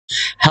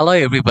Hello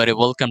everybody,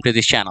 welcome to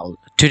this channel.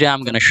 Today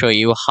I'm going to show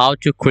you how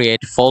to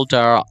create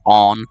folder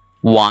on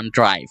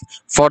OneDrive.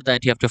 For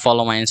that you have to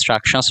follow my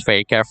instructions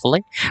very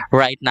carefully.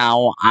 Right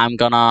now I'm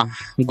gonna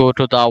go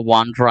to the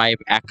OneDrive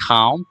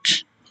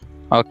account.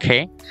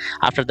 Okay,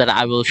 after that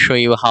I will show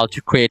you how to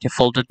create a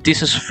folder.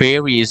 This is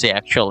very easy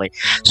actually.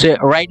 So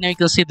right now you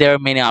can see there are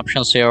many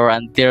options here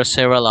and there are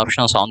several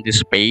options on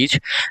this page.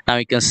 Now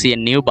you can see a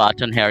new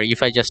button here.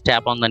 If I just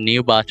tap on the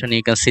new button,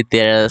 you can see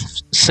there are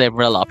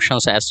several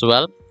options as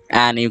well,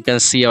 and you can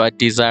see our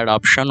desired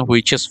option,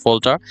 which is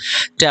folder.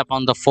 Tap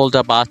on the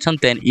folder button,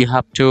 then you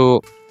have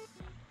to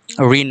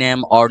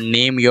rename or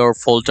name your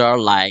folder.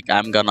 Like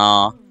I'm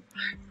gonna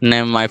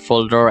name my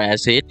folder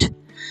as it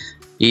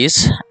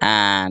is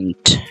and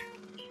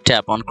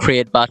tap on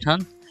create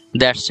button.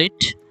 That's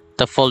it,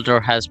 the folder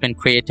has been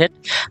created.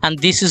 And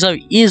this is how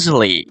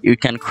easily you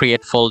can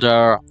create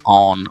folder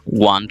on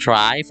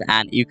OneDrive,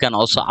 and you can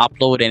also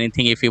upload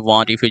anything if you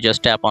want. If you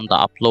just tap on the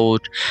upload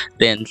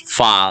then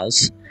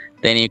files,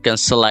 then you can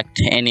select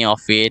any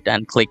of it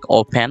and click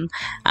open,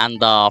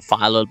 and the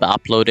file will be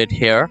uploaded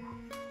here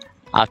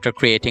after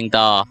creating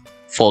the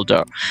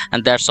folder.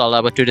 And that's all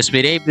about today's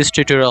video. If this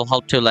tutorial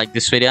helped you, like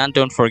this video and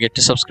don't forget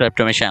to subscribe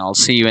to my channel.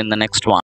 See you in the next one.